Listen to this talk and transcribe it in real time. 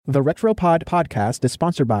The Retropod podcast is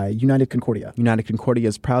sponsored by United Concordia. United Concordia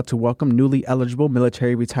is proud to welcome newly eligible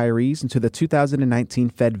military retirees into the 2019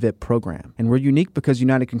 FedVIP program. And we're unique because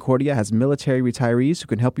United Concordia has military retirees who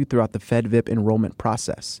can help you throughout the FedVIP enrollment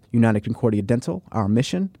process. United Concordia Dental, our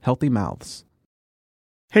mission, healthy mouths.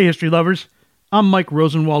 Hey, history lovers. I'm Mike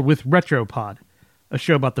Rosenwald with Retropod, a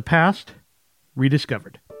show about the past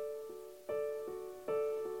rediscovered.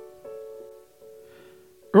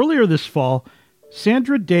 Earlier this fall,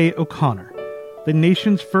 Sandra Day O'Connor, the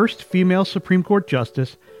nation's first female Supreme Court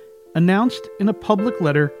justice, announced in a public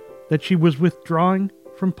letter that she was withdrawing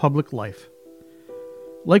from public life.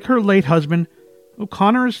 Like her late husband,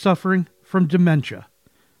 O'Connor is suffering from dementia,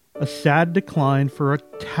 a sad decline for a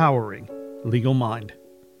towering legal mind.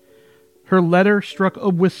 Her letter struck a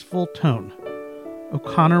wistful tone.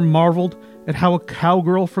 O'Connor marveled at how a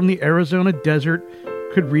cowgirl from the Arizona desert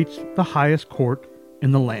could reach the highest court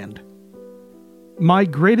in the land. My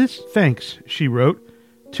greatest thanks, she wrote,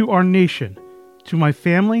 to our nation, to my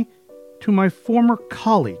family, to my former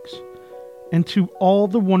colleagues, and to all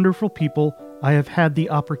the wonderful people I have had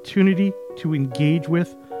the opportunity to engage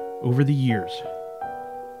with over the years.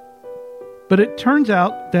 But it turns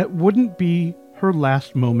out that wouldn't be her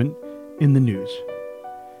last moment in the news.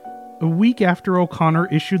 A week after O'Connor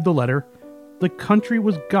issued the letter, the country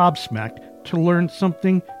was gobsmacked to learn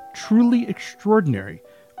something truly extraordinary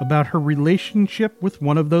about her relationship with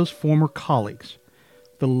one of those former colleagues,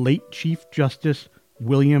 the late Chief Justice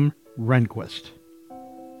William Rehnquist.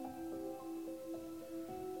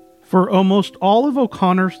 For almost all of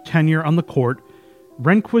O'Connor's tenure on the court,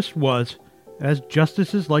 Rehnquist was, as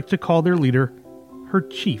justices like to call their leader, her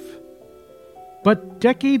chief. But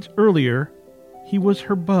decades earlier, he was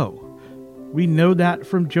her beau. We know that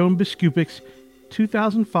from Joan Biskupic's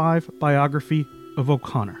 2005 biography of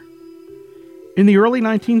O'Connor. In the early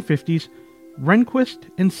 1950s, Rehnquist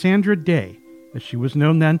and Sandra Day, as she was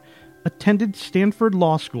known then, attended Stanford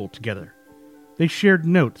Law School together. They shared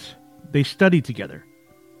notes. They studied together.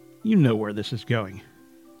 You know where this is going.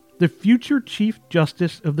 The future Chief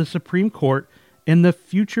Justice of the Supreme Court and the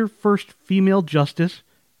future first female justice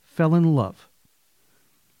fell in love.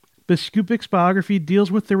 Biskupic's biography deals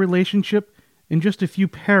with their relationship in just a few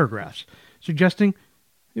paragraphs, suggesting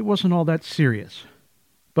it wasn't all that serious.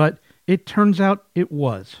 But it turns out it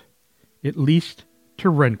was, at least to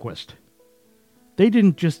Rehnquist. They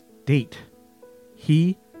didn't just date.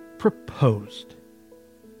 He proposed.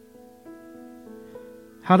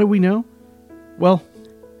 How do we know? Well,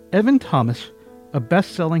 Evan Thomas, a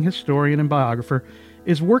best-selling historian and biographer,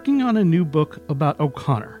 is working on a new book about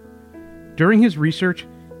O'Connor. During his research,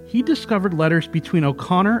 he discovered letters between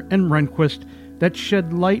O'Connor and Rehnquist that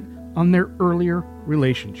shed light on their earlier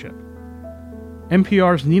relationship.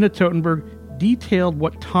 NPR's Nina Totenberg detailed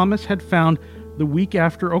what Thomas had found the week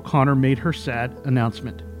after O'Connor made her sad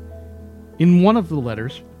announcement. In one of the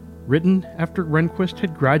letters, written after Rehnquist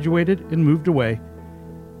had graduated and moved away,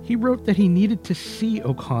 he wrote that he needed to see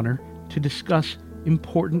O'Connor to discuss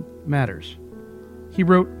important matters. He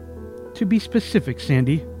wrote, "To be specific,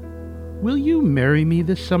 Sandy, will you marry me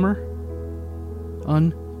this summer?"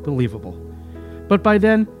 Unbelievable. But by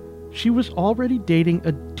then, she was already dating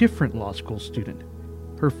a different law school student,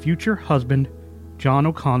 her future husband, John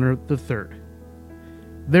O'Connor III.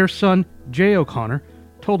 Their son, Jay O'Connor,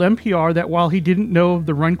 told NPR that while he didn't know of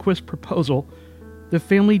the Rehnquist proposal, the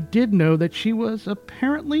family did know that she was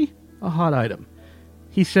apparently a hot item.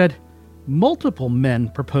 He said, "Multiple men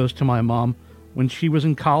proposed to my mom when she was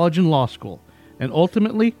in college and law school, and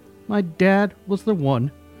ultimately, my dad was the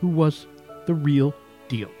one who was the real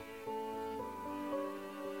deal."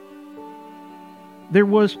 There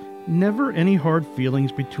was never any hard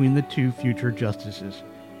feelings between the two future justices.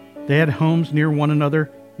 They had homes near one another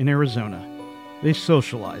in Arizona. They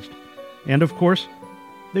socialized. And of course,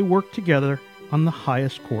 they worked together on the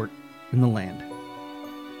highest court in the land.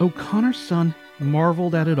 O'Connor's son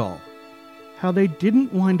marveled at it all. How they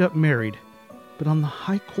didn't wind up married, but on the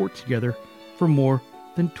high court together for more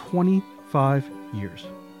than 25 years.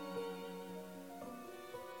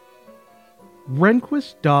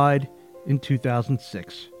 Rehnquist died in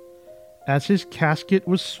 2006. As his casket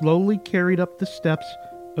was slowly carried up the steps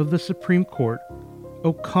of the Supreme Court,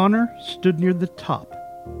 O'Connor stood near the top,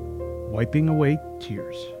 wiping away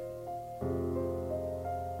tears.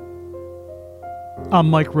 I'm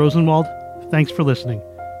Mike Rosenwald. Thanks for listening.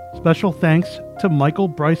 Special thanks to Michael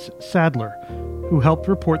Bryce Sadler, who helped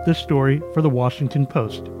report this story for the Washington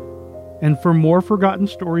Post. And for more forgotten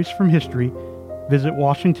stories from history, visit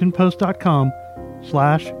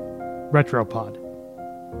WashingtonPost.com/Retropod.